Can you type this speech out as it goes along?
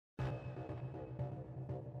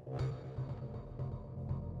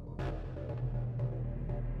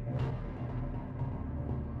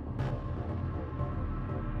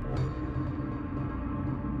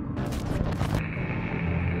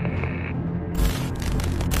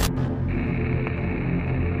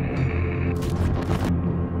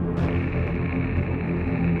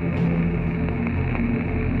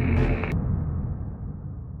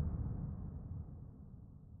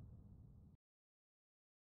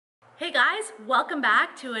Hey guys, welcome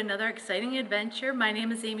back to another exciting adventure. My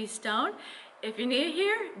name is Amy Stone. If you're new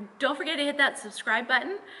here, don't forget to hit that subscribe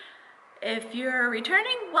button. If you're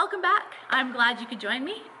returning, welcome back. I'm glad you could join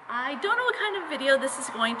me. I don't know what kind of video this is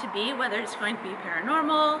going to be, whether it's going to be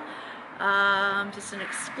paranormal, just an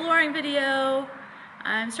exploring video.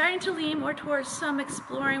 I'm starting to lean more towards some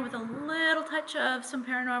exploring with a little touch of some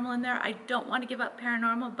paranormal in there. I don't want to give up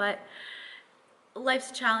paranormal, but life's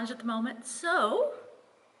a challenge at the moment. So,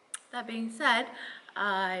 that being said,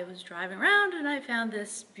 I was driving around and I found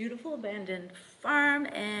this beautiful abandoned farm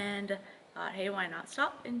and thought, hey, why not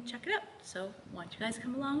stop and check it out? So, why don't you guys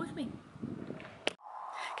come along with me?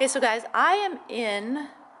 Okay, so guys, I am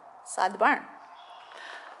inside the barn.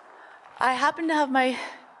 I happen to have my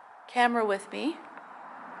camera with me,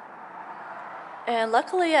 and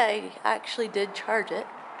luckily I actually did charge it.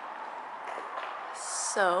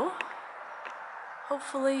 So,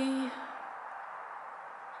 hopefully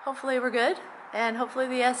we're good, and hopefully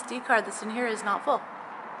the SD card that's in here is not full.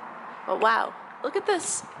 But wow, look at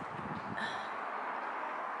this.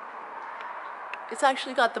 It's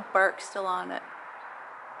actually got the bark still on it.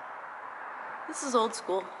 This is old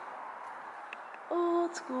school.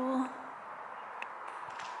 Old school.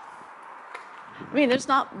 I mean, there's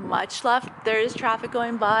not much left. There is traffic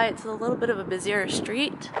going by. It's a little bit of a busier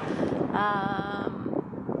street.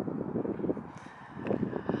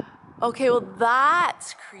 Okay, well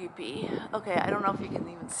that's creepy. Okay, I don't know if you can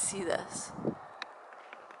even see this.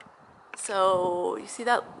 So, you see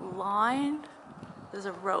that line? There's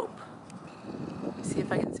a rope. Let me see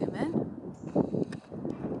if I can zoom in.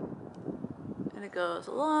 And it goes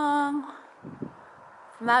along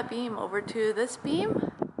from that beam over to this beam.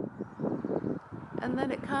 And then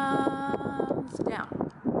it comes down.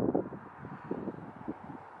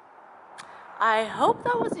 I hope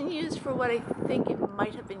that wasn't used for what I think it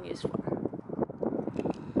might have been used for.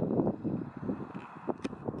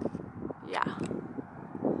 Yeah.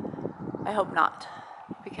 I hope not,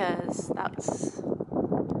 because that's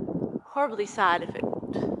horribly sad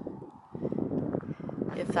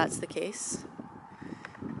if that's the case.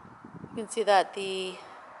 You can see that the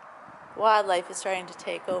wildlife is starting to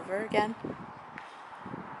take over again.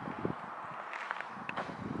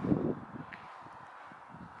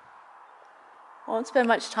 Won't spend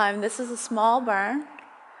much time. This is a small barn.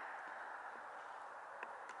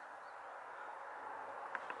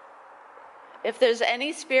 If there's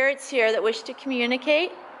any spirits here that wish to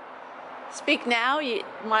communicate, speak now.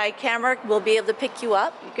 My camera will be able to pick you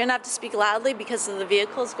up. You're gonna have to speak loudly because of the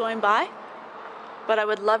vehicles going by, but I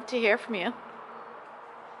would love to hear from you.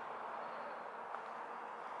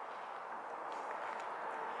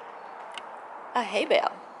 A hay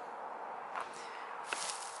bale.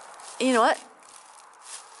 You know what?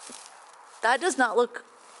 That does not look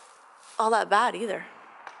all that bad either.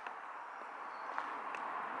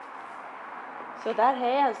 So that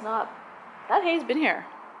hay's been here.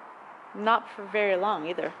 Not for very long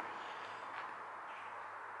either.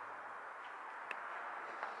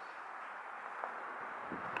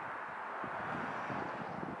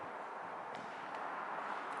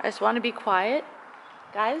 I just want to be quiet,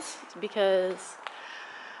 guys, because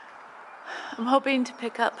I'm hoping to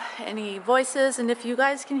pick up any voices, and if you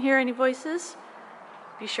guys can hear any voices,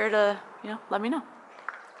 be sure to, let me know.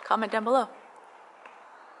 Comment down below.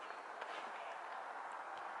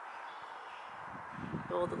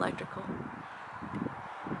 The old electrical.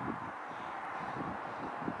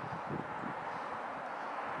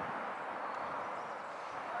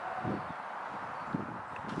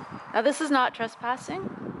 Now this is not trespassing,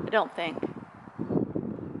 I don't think.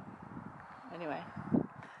 Anyway,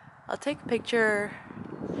 I'll take a picture.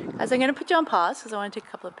 Guys, I'm gonna put you on pause because I want to take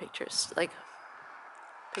a couple of pictures, like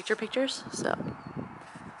pictures, so.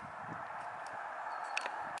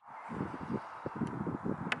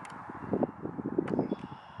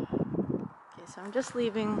 Okay, so I'm just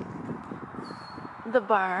leaving the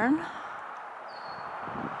barn.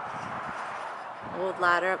 Old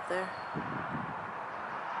ladder up there.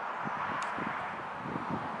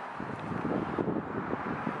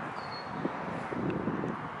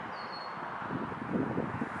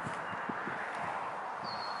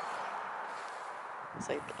 It's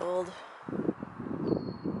like the old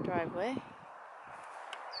driveway.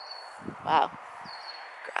 Wow,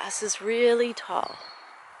 grass is really tall.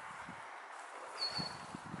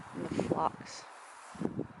 And the flocks.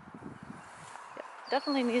 Yeah,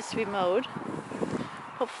 definitely needs to be mowed.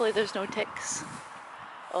 Hopefully there's no ticks.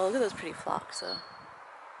 Oh, look at those pretty flocks though.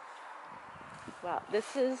 Wow,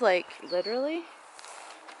 this is like literally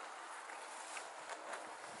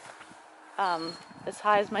as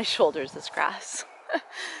high as my shoulders, this grass.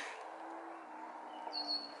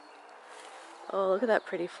 Oh, look at that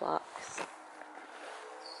pretty phlox.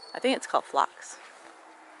 I think it's called phlox.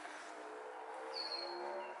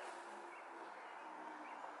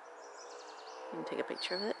 You can take a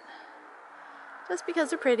picture of it. Just because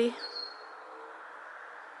they're pretty.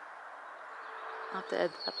 I'll have to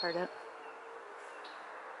edit that part out.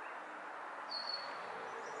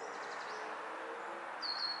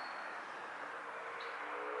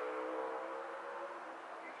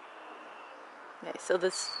 Okay, so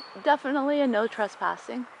this definitely a no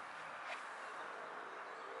trespassing.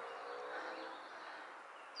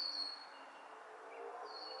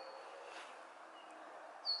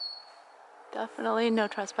 Definitely no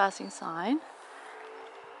trespassing sign.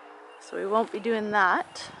 So we won't be doing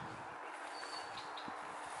that.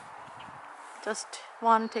 Just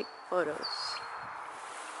want to take photos.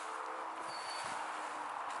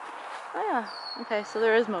 Oh yeah, okay, so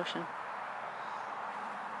there is motion.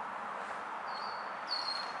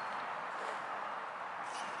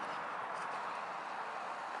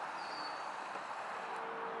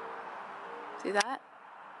 See that?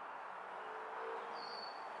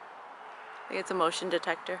 I think it's a motion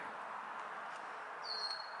detector.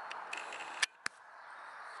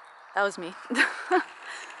 That was me.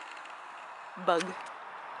 Bug.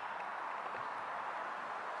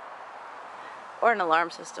 Or an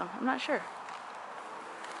alarm system, I'm not sure.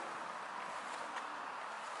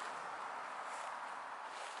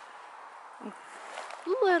 A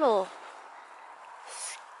little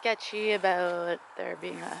sketchy about there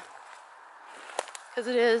being a, because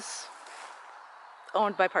it is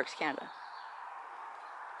owned by Parks Canada.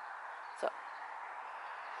 So,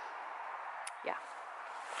 yeah.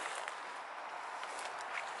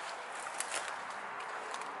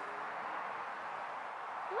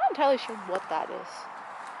 I'm not entirely sure what that is,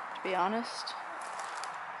 to be honest.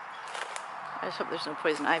 I just hope there's no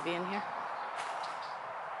poison ivy in here.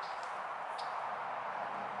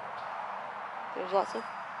 There's lots of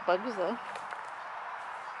bugs though.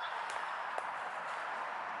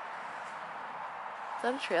 Is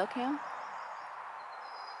that a trail cam?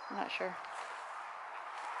 I'm not sure.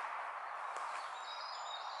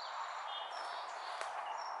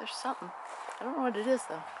 There's something. I don't know what it is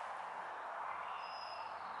though.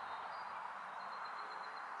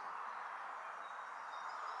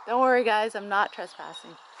 Don't worry guys, I'm not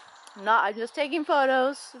trespassing. I'm just taking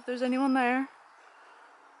photos if there's anyone there.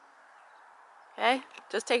 Okay?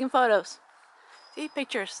 Just taking photos. See,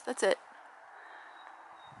 pictures, that's it.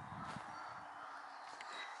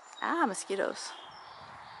 Ah, mosquitoes.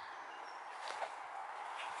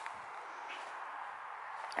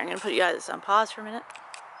 I'm gonna put you guys on pause for a minute.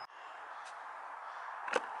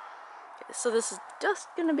 Okay, so this is just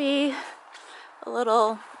gonna be a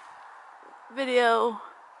little video.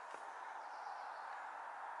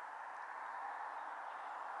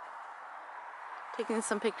 Taking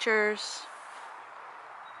some pictures.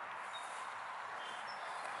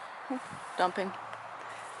 Dumping.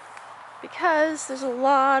 Because there's a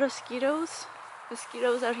lot of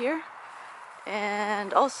mosquitoes out here.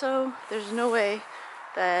 And also, there's no way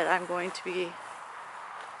that I'm going to be,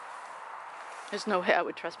 there's no way I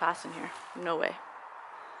would trespass in here. No way.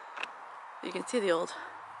 You can see the old,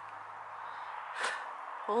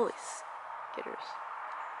 holy skitters.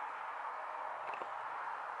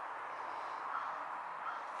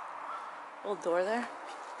 Old door there.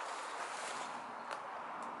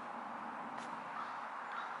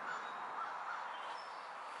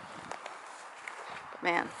 But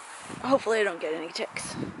man, hopefully I don't get any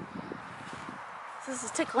ticks. This is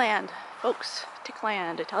tick land, folks. Tick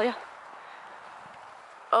land, I tell ya.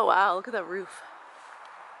 Oh wow, look at that roof.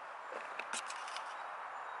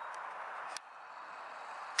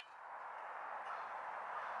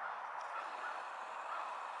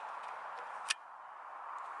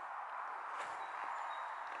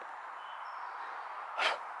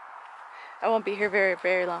 I won't be here very,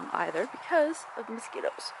 very long either because of the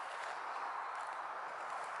mosquitoes.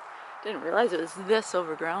 Didn't realize it was this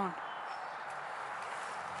overgrown.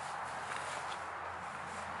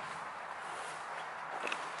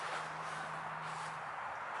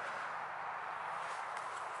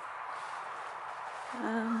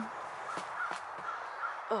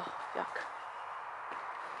 Oh, yuck.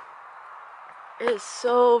 It is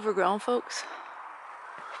so overgrown, folks.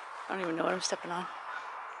 I don't even know what I'm stepping on.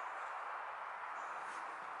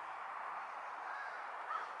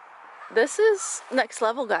 This is next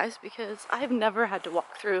level, guys, because I've never had to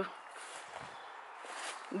walk through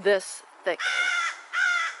this thick.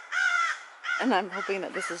 And I'm hoping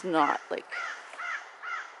that this is not like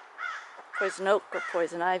poison oak or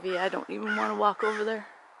poison ivy. I don't even want to walk over there.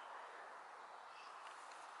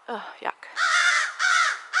 Oh, yuck.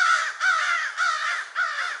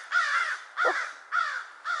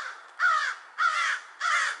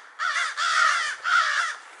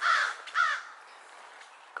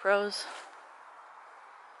 crows.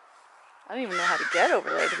 I don't even know how to get over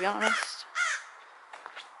there, to be honest.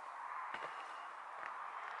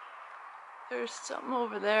 There's something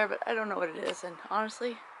over there, but I don't know what it is, and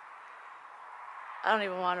honestly, I don't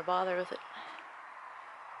even want to bother with it.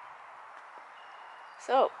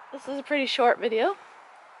 So, this is a pretty short video.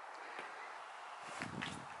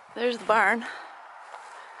 There's the barn.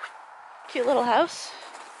 Cute little house.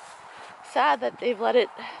 Sad that they've let it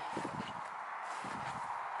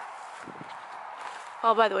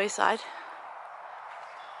fall by the wayside.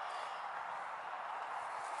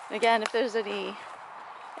 And again, if there's any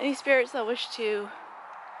spirits that wish to, you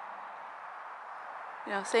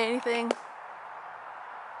know, say anything,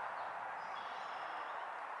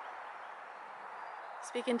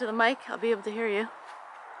 speak into the mic, I'll be able to hear you.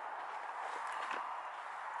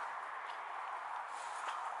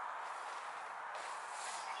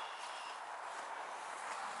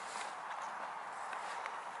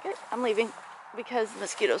 Okay, I'm leaving because the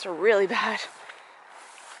mosquitoes are really bad.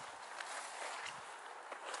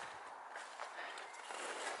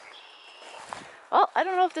 Well, I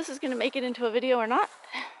don't know if this is going to make it into a video or not.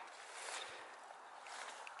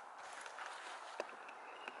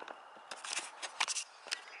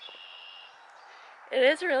 It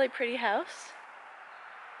is a really pretty house,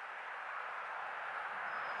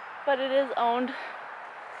 but it is owned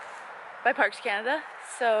by Parks Canada,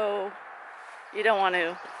 so you don't want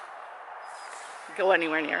to go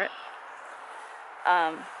anywhere near it.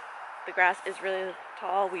 The grass is really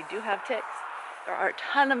tall. We do have ticks. There are a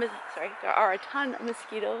ton of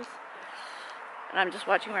mosquitoes, and I'm just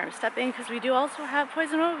watching where I'm stepping because we do also have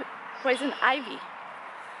poison ivy.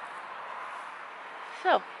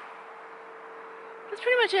 So that's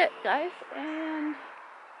pretty much it, guys. And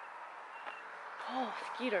oh,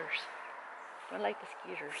 skeeters! I like the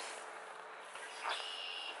skeeters.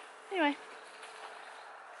 Anyway,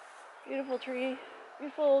 beautiful tree,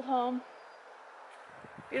 beautiful old home,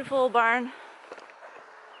 beautiful old barn.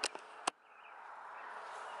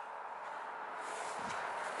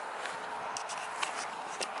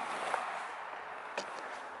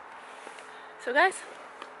 So guys,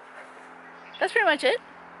 that's pretty much it.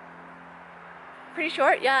 Pretty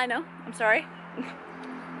short, yeah, I know, I'm sorry.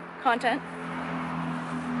 Content.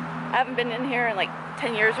 I haven't been in here in like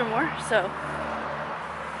 10 years or more, so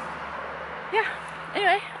yeah.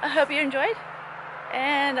 Anyway, I hope you enjoyed,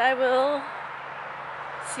 and I will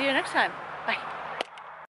see you next time. Bye.